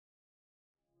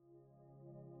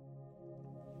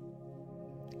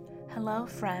Hello,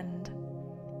 friend.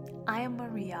 I am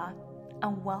Maria,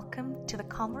 and welcome to the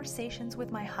Conversations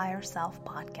with My Higher Self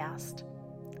podcast.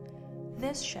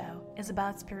 This show is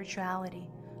about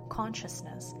spirituality,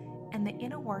 consciousness, and the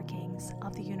inner workings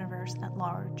of the universe at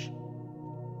large.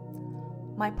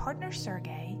 My partner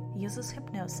Sergey uses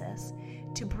hypnosis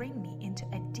to bring me into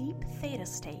a deep theta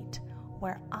state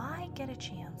where I get a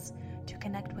chance to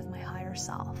connect with my higher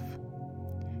self.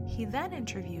 He then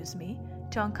interviews me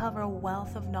to uncover a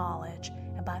wealth of knowledge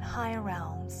about higher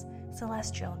realms,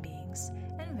 celestial beings,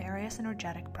 and various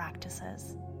energetic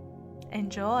practices.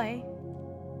 Enjoy!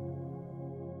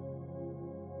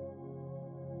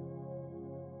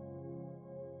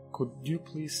 Could you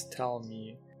please tell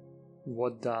me,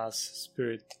 what does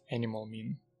spirit animal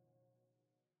mean?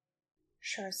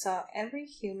 Sure. So every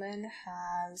human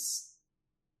has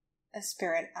a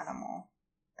spirit animal,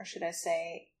 or should I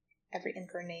say, every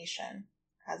incarnation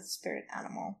has a spirit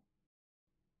animal.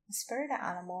 A spirit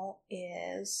animal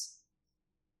is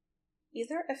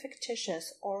either a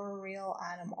fictitious or a real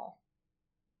animal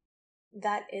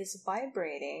that is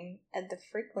vibrating at the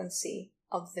frequency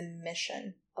of the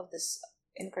mission of this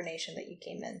incarnation that you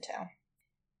came into.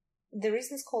 The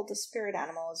reason it's called the spirit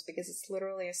animal is because it's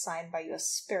literally assigned by your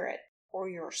spirit or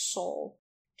your soul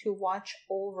to watch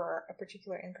over a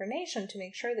particular incarnation to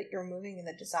make sure that you're moving in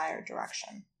the desired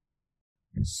direction.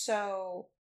 So,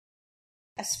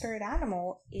 a spirit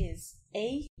animal is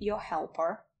A, your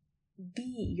helper,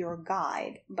 B, your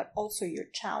guide, but also your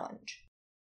challenge.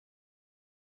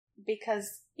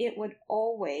 Because it would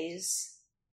always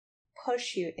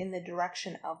push you in the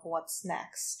direction of what's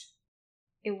next.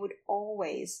 It would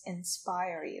always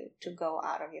inspire you to go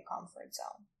out of your comfort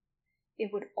zone. It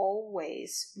would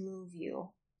always move you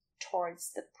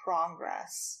towards the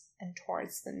progress and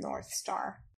towards the North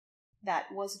Star that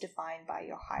was defined by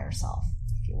your higher self,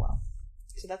 if you will.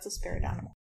 So that's a spirit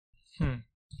animal.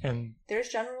 And there's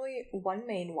generally one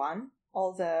main one,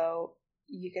 although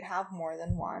you could have more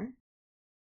than one.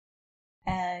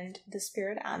 And the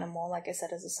spirit animal, like I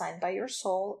said, is assigned by your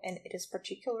soul, and it is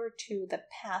particular to the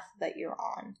path that you're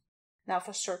on. Now,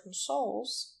 for certain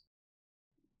souls,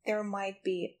 there might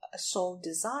be a soul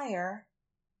desire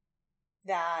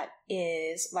that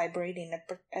is vibrating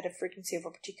at a frequency of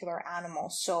a particular animal,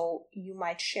 so you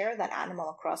might share that animal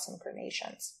across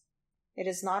incarnations. It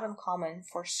is not uncommon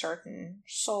for certain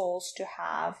souls to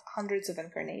have hundreds of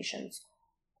incarnations,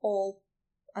 all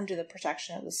under the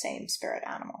protection of the same spirit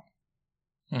animal.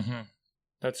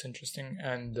 That's interesting.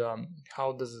 And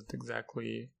how does it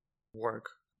exactly work?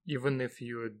 Even if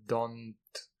you don't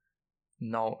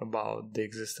know about the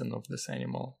existence of this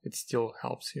animal, it still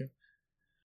helps you.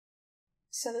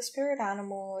 So the spirit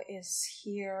animal is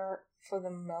here for the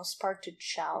most part to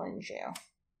challenge you.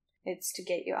 It's to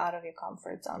get you out of your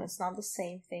comfort zone. It's not the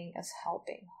same thing as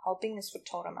helping. Helping is for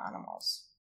totem animals.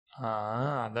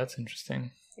 Ah, that's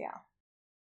interesting. Yeah.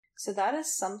 So that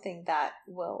is something that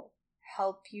will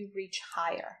help you reach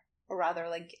higher, or rather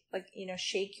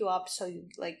shake you up so you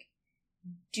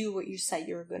do what you said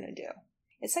you were going to do.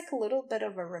 It's like a little bit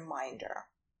of a reminder.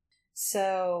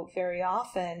 So very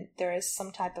often there is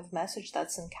some type of message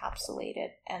that's encapsulated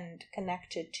and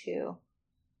connected to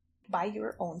by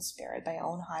your own spirit, by your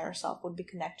own higher self, would be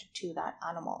connected to that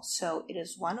animal. So it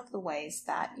is one of the ways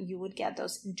that you would get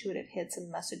those intuitive hits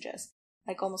and messages,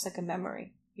 like almost like a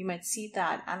memory. You might see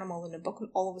that animal in a book and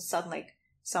all of a sudden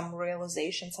some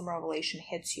realization, some revelation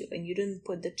hits you, and you didn't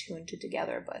put the two and two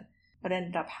together, but what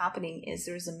ended up happening is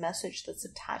there's a message that's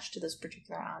attached to this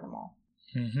particular animal.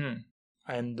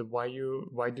 And why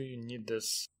do you need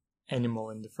this animal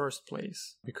in the first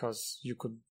place? Because you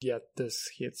could get these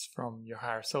hits from your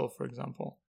higher self, for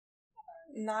example.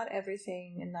 Not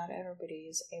everything and not everybody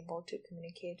is able to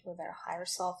communicate with their higher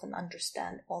self and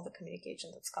understand all the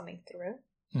communication that's coming through.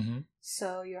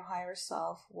 So your higher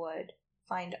self would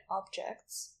find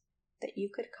objects that you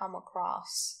could come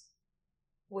across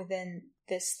within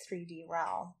this 3D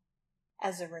realm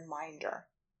as a reminder.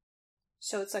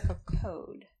 So it's like a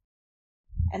code.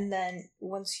 And then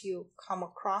once you come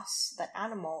across that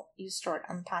animal, you start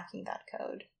unpacking that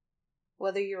code,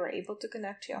 whether you're able to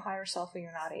connect to your higher self or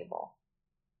you're not able.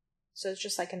 So it's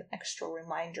just like an extra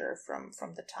reminder from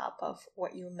the top of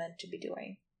what you meant to be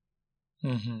doing.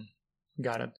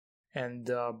 Got it.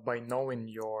 And by knowing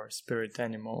your spirit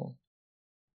animal,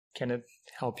 can it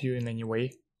help you in any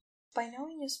way? By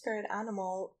knowing your spirit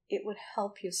animal, it would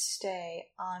help you stay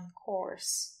on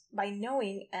course. By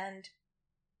knowing and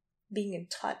being in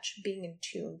touch, being in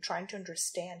tune, trying to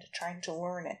understand, trying to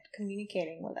learn it,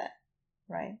 communicating with it,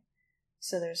 right?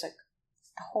 So there's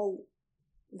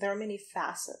there are many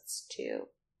facets to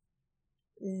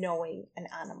knowing an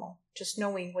animal. Just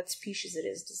knowing what species it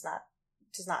is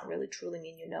does not really truly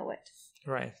mean you know it.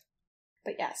 Right.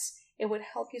 But yes, it would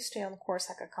help you stay on course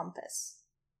like a compass.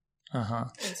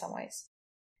 In some ways.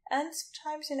 And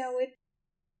sometimes,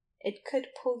 it could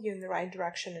pull you in the right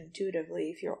direction intuitively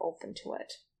if you're open to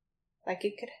it. Like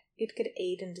it could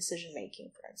aid in decision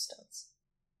making, for instance.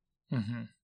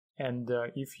 And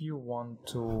if you want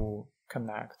to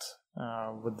connect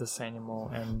with this animal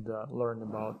and learn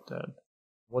about that,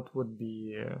 what would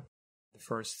be the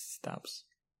first steps?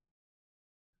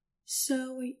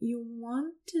 So what you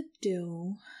want to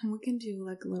do, and we can do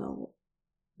like a little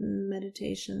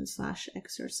meditation /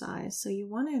 exercise. So you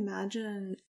want to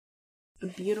imagine a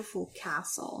beautiful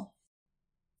castle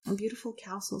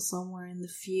somewhere in the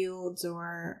fields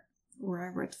or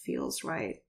wherever it feels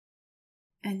right.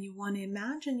 And you want to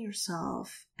imagine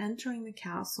yourself entering the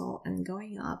castle and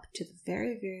going up to the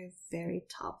very, very, very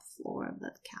top floor of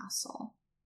that castle.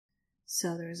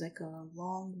 So there's like a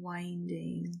long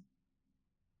winding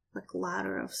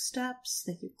ladder of steps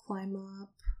that you climb up.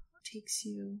 It takes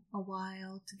you a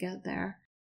while to get there.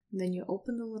 And then you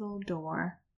open the little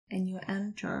door and you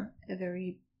enter a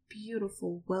very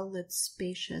beautiful, well-lit,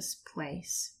 spacious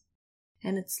place.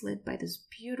 And it's lit by this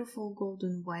beautiful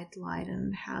golden white light,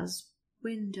 and it has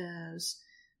windows,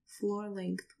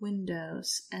 floor-length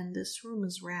windows, and this room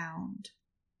is round.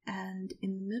 And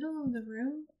in the middle of the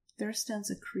room, there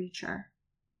stands a creature.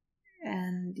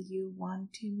 And you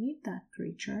want to meet that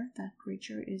creature. That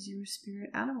creature is your spirit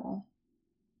animal.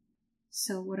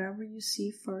 So whatever you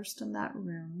see first in that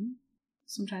room,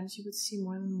 sometimes you would see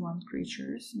more than one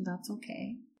creature, and that's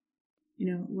okay.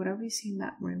 Whatever you see in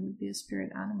that room would be a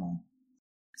spirit animal.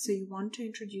 So you want to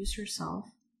introduce yourself.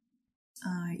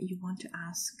 You want to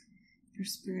ask your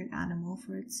spirit animal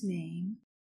for its name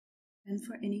and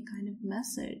for any kind of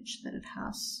message that it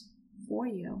has for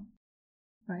you,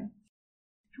 right?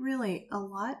 Really, a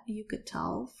lot you could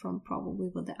tell from probably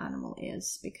what the animal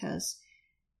is, because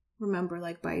remember,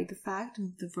 by the fact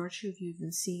and the virtue of you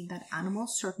even seeing that animal,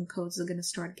 certain codes are going to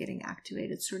start getting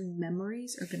activated. Certain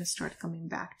memories are going to start coming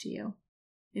back to you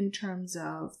in terms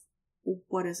of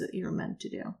what is it you're meant to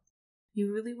do.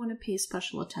 You really want to pay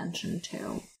special attention to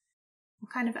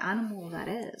what kind of animal that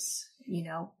is.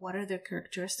 What are the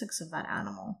characteristics of that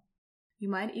animal? You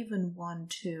might even want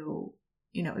to,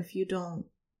 if you don't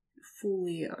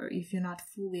fully, or if you're not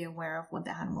fully aware of what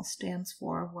the animal stands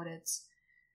for, what its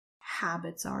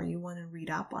habits are, you want to read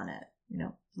up on it.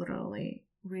 Literally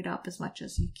read up as much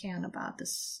as you can about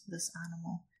this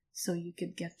animal, so you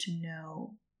could get to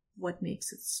know what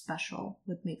makes it special,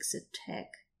 what makes it tick.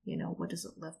 What does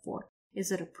it live for? Is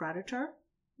it a predator?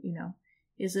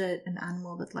 Is it an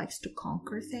animal that likes to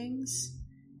conquer things?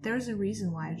 There's a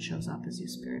reason why it shows up as your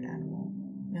spirit animal.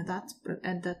 And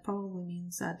that probably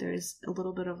means that there is a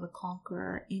little bit of the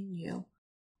conqueror in you,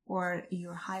 or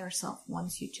your higher self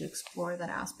wants you to explore that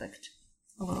aspect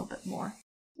a little bit more.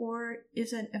 Or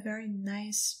is it a very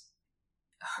nice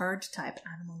herd type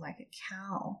animal like a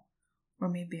cow, or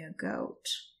maybe a goat?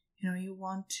 You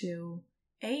want to,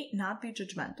 not be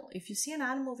judgmental. If you see an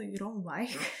animal that you don't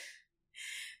like,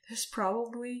 there's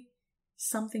probably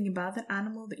something about that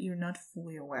animal that you're not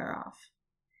fully aware of.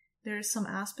 There is some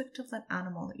aspect of that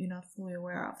animal that you're not fully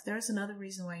aware of. There's another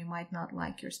reason why you might not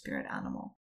like your spirit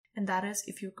animal, and that is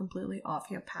if you're completely off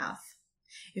your path.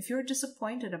 If you're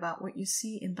disappointed about what you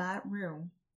see in that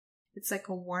room, it's like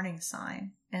a warning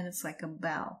sign, and it's like a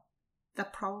bell.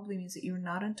 That probably means that you're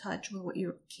not in touch with what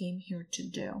you came here to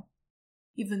do.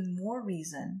 Even more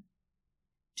reason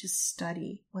to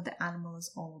study what the animal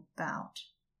is all about.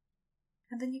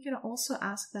 And then you can also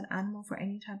ask that animal for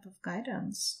any type of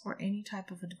guidance or any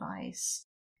type of advice.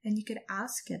 And you could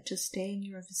ask it to stay in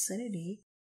your vicinity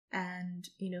and,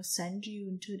 send you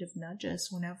intuitive nudges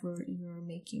whenever you're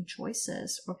making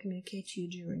choices, or communicate to you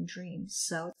during dreams.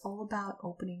 So it's all about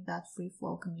opening that free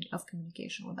flow of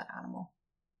communication with that animal.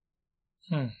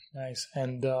 Nice.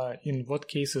 And in what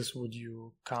cases would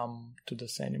you come to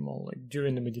this animal?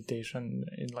 During the meditation,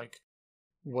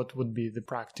 what would be the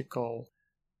practical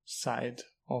side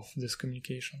of this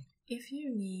communication? If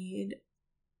you need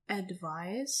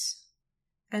advice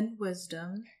and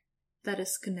wisdom that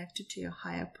is connected to your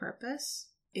higher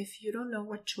purpose, if you don't know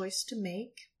what choice to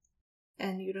make,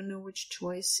 and you don't know which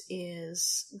choice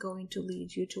is going to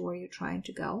lead you to where you're trying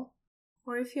to go,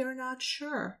 or if you're not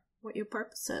sure what your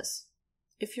purpose is,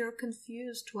 if you're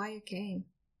confused why you came,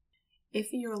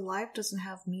 if your life doesn't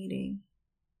have meaning,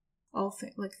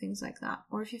 things like that,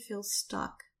 or if you feel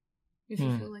stuck, if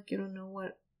you feel like you don't know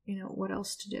what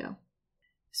else to do.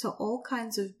 So all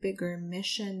kinds of bigger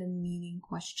mission and meaning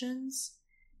questions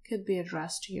could be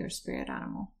addressed to your spirit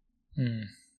animal.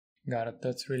 Got it.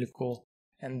 That's really cool.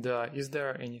 And is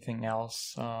there anything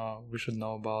else we should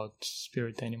know about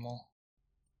spirit animal?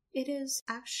 It is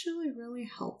actually really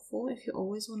helpful if you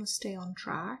always want to stay on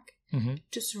track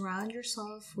to surround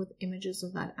yourself with images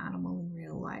of that animal in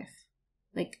real life.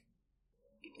 Like,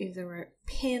 if there were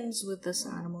pins with this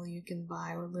animal you can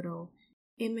buy, or little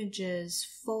images,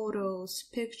 photos,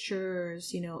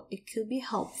 pictures, it could be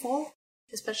helpful,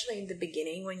 especially in the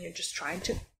beginning when you're just trying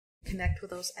to connect with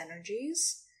those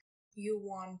energies. You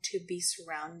want to be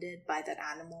surrounded by that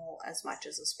animal as much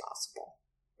as is possible,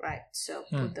 right? So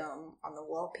put them on the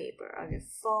wallpaper of your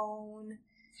phone,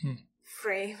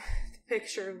 frame the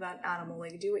picture of that animal,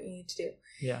 like do what you need to do.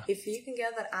 Yeah. If you can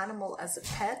get that animal as a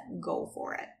pet, go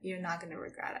for it. You're not going to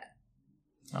regret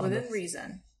it. Within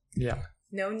reason. Yeah.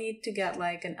 No need to get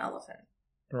like an elephant.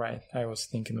 Right. I was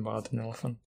thinking about an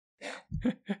elephant.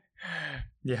 Yeah.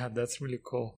 Yeah, that's really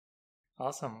cool.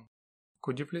 Awesome.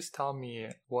 Could you please tell me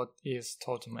what is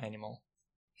totem animal?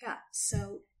 Yeah,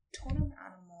 so totem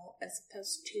animal, as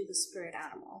opposed to the spirit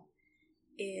animal,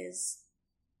 is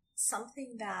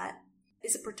something that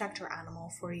is a protector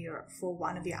animal for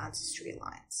one of your ancestry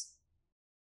lines.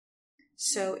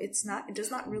 So it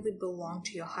does not really belong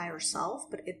to your higher self,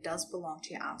 but it does belong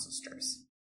to your ancestors.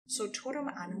 So totem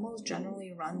animals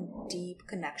generally run deep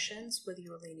connections with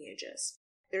your lineages.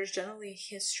 There's generally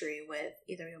a history with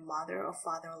either your mother or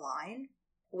father line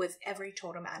with every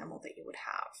totem animal that you would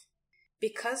have.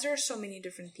 Because there are so many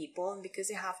different people, and because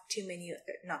you have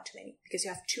because you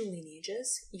have two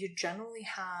lineages, you generally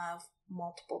have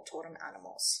multiple totem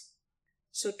animals.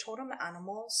 So totem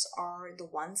animals are the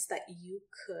ones that you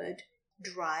could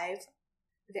drive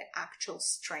the actual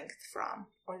strength from,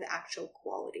 or the actual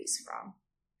qualities from.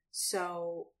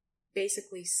 So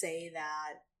basically say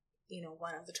that,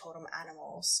 one of the totem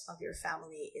animals of your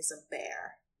family is a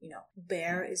bear.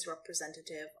 Bear is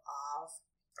representative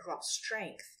of raw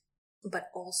strength, but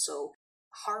also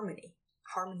harmony.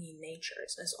 Harmony in nature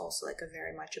is also like a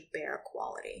very much a bear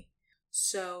quality.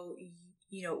 So,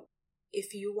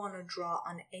 if you want to draw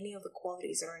on any of the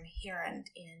qualities that are inherent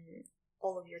in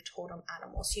all of your totem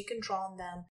animals, you can draw on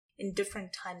them in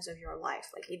different times of your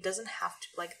life. Like, it doesn't have to,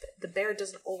 like, the bear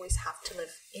doesn't always have to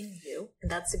live in you.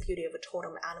 And that's the beauty of a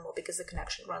totem animal, because the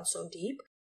connection runs so deep.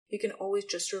 You can always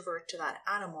just revert to that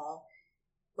animal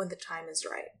when the time is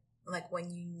right. Like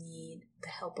when you need the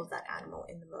help of that animal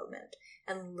in the moment.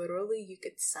 And literally you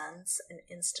could sense an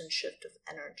instant shift of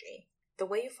energy. The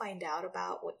way you find out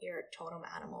about what your totem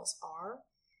animals are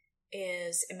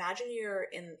is, imagine you're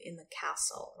in the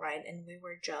castle, right? And we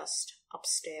were just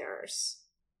upstairs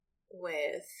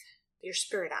with your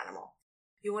spirit animal.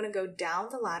 You want to go down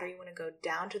the ladder, you want to go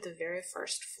down to the very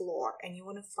first floor, and you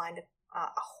want to find a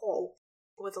hole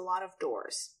with a lot of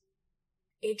doors.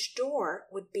 Each door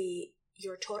would be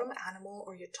your totem animal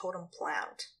or your totem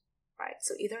plant, right?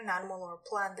 So either an animal or a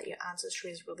plant that your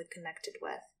ancestry is really connected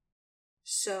with.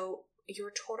 So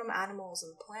your totem animals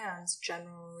and plants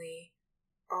generally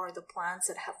are the plants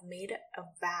that have made a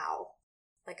vow,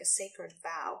 like a sacred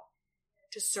vow,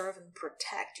 to serve and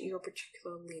protect your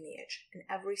particular lineage and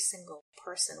every single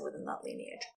person within that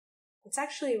lineage. It's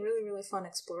actually a really, really fun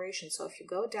exploration. So if you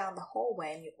go down the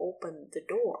hallway and you open the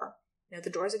door, the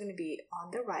doors are going to be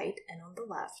on the right and on the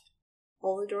left.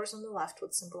 All the doors on the left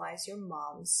would symbolize your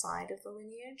mom's side of the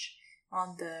lineage.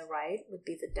 On the right would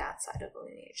be the dad's side of the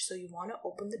lineage. So you want to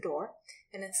open the door,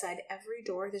 and inside every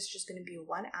door there's just going to be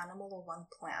one animal or one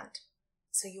plant.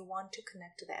 So you want to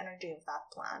connect to the energy of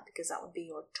that plant, because that would be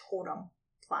your totem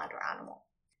plant or animal.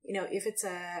 If it's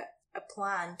a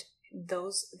plant,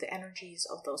 the energies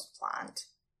of those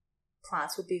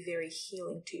plants would be very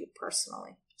healing to you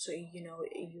personally. So,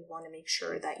 you want to make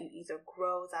sure that you either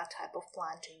grow that type of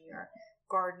plant in your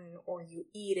garden, or you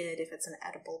eat it if it's an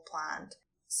edible plant.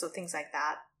 So things like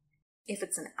that. If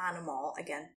it's an animal,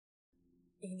 again,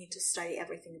 you need to study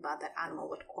everything about that animal,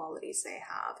 what qualities they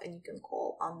have, and you can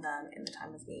call on them in the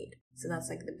time of need. So that's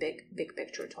like the big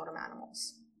picture totem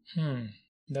animals.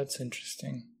 That's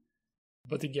interesting.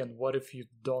 But again, what if you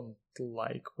don't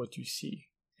like what you see?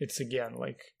 It's again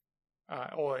like,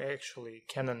 or actually,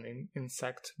 can an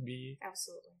insect be?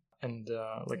 Absolutely. And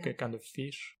a kind of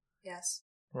fish? Yes.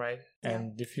 Right? Yeah.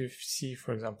 And if you see,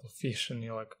 for example, fish, and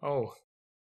you're like, oh,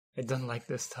 I don't like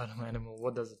this totem animal,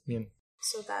 what does it mean?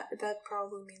 So that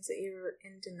probably means that you're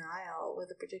in denial with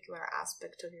a particular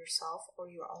aspect of yourself or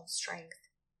your own strength.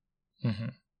 Mm-hmm.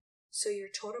 So your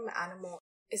totem animal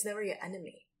is never your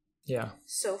enemy. Yeah.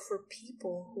 So for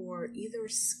people who are either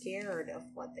scared of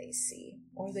what they see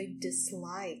or they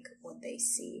dislike what they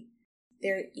see,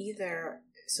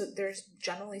 so there's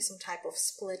generally some type of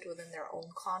split within their own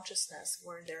consciousness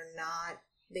where they're not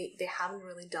They haven't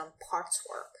really done parts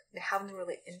work. They haven't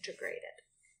really integrated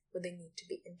what they need to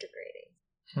be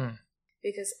integrating.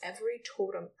 Because every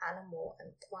totem, animal,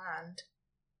 and plant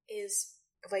is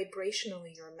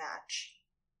vibrationally your match,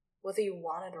 whether you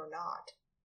want it or not.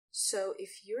 So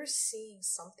if you're seeing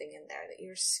something in there that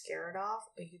you're scared of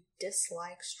or you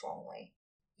dislike strongly,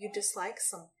 you dislike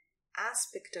some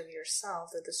aspect of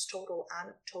yourself that this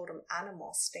totem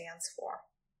animal stands for.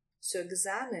 So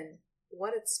examine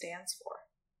what it stands for.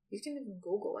 You can even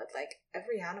Google it. Like,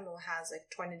 every animal has like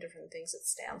 20 different things it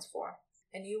stands for.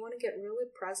 And you want to get really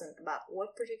present about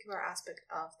what particular aspect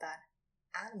of that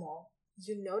animal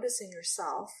you notice in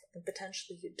yourself and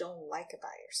potentially you don't like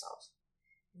about yourself.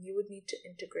 And you would need to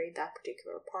integrate that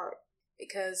particular part,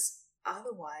 because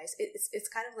otherwise it's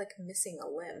kind of like missing a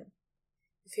limb.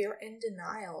 If you're in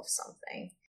denial of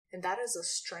something, and that is a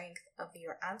strength of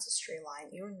your ancestry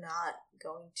line, you're not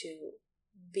going to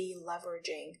be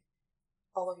leveraging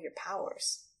all of your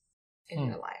powers in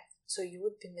your life. So you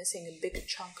would be missing a big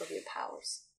chunk of your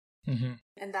powers.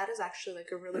 And that is actually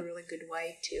like a really, really good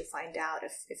way to find out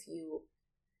if you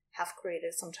have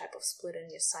created some type of split in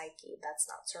your psyche that's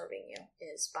not serving you,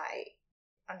 is by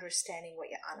understanding what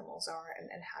your animals are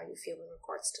and how you feel in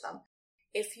regards to them.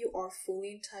 If you are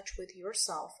fully in touch with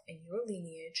yourself and your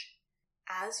lineage,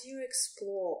 as you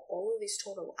explore all of these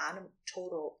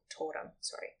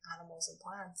animals and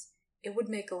plants, it would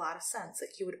make a lot of sense.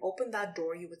 Like, you would open that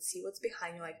door, you would see what's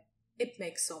behind you, like, it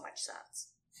makes so much sense.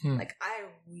 Like,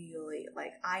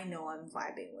 I know I'm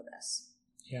vibing with this.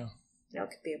 Yeah. You know,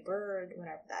 it could be a bird,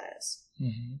 whatever that is.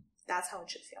 That's how it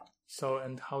should feel. So,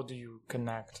 and how do you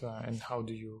connect and how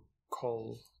do you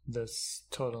call this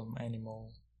totem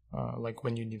animal, like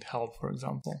when you need help, for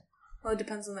example? Well, it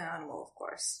depends on the animal, of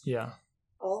course. Yeah.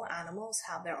 All animals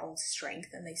have their own strength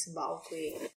and they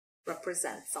symbolically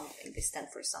represent something. They stand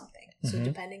for something. So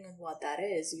depending on what that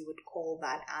is, you would call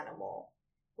that animal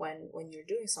when you're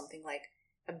doing something. Like,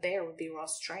 a bear would be raw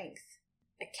strength.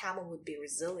 A camel would be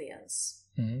resilience.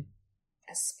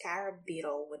 A scarab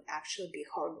beetle would actually be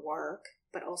hard work,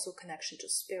 but also connection to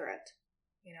spirit.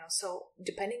 You know, so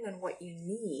depending on what you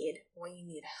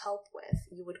need help with,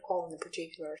 you would call in a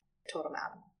particular totem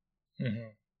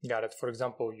animal. Got it. For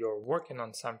example, you're working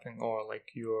on something, or like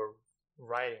you're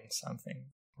writing something,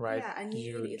 right? Yeah, and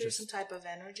you need either some type of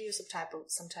energy or some type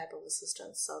of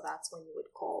assistance. So that's when you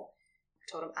would call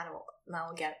totem animal.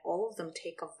 Now again, all of them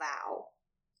take a vow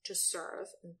to serve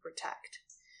and protect.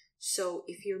 So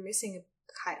if you're missing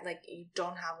like you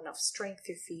don't have enough strength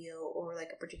to feel, or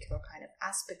like a particular kind of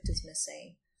aspect is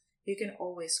missing, you can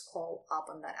always call up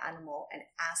on that animal and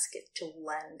ask it to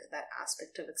lend that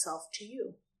aspect of itself to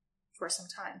you for some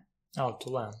time. Oh, to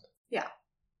lend. Yeah.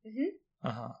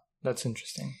 That's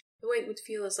interesting. The way it would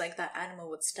feel is like that animal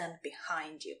would stand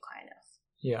behind you, kind of.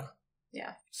 Yeah.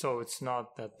 Yeah. So it's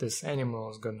not that this animal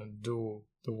is gonna do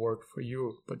the work for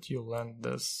you, but you lend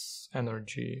this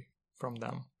energy from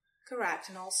them. Correct.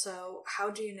 And also, how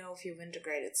do you know if you've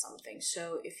integrated something?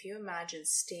 So if you imagine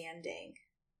standing,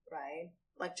 right?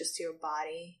 Like just your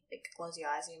body, like close your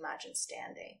eyes and imagine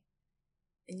standing.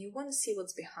 And you want to see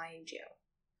what's behind you.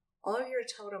 All of your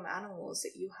totem animals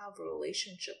that you have a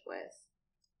relationship with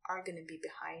are going to be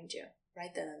behind you,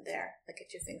 right then and there, like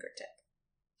at your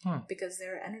fingertip. Because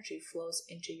their energy flows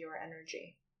into your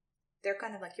energy. They're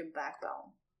kind of like your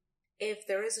backbone. If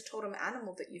there is a totem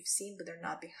animal that you've seen but they're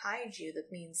not behind you,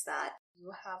 that means that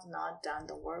you have not done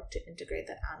the work to integrate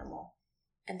that animal.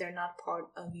 And they're not part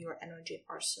of your energy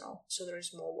arsenal. So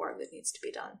there's more work that needs to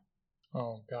be done.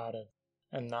 Oh, got it.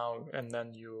 And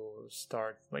then you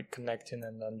start like connecting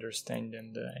and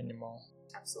understanding the animal.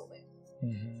 Absolutely.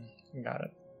 Got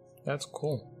it. That's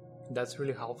cool. That's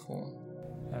really helpful.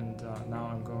 And now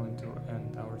I'm going to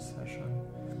end our session.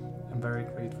 I'm very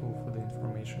grateful for the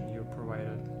information you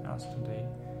provided us today.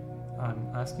 I'm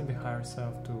asking the higher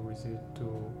self to visit to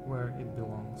where it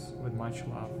belongs with much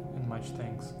love and much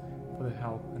thanks for the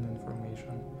help and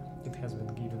information it has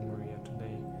been given Maria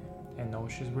today. I know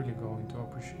she's really going to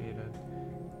appreciate it.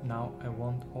 Now I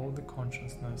want all the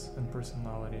consciousness and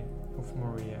personality of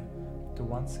Maria to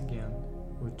once again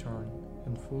return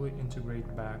and fully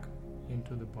integrate back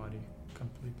into the body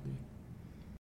completely.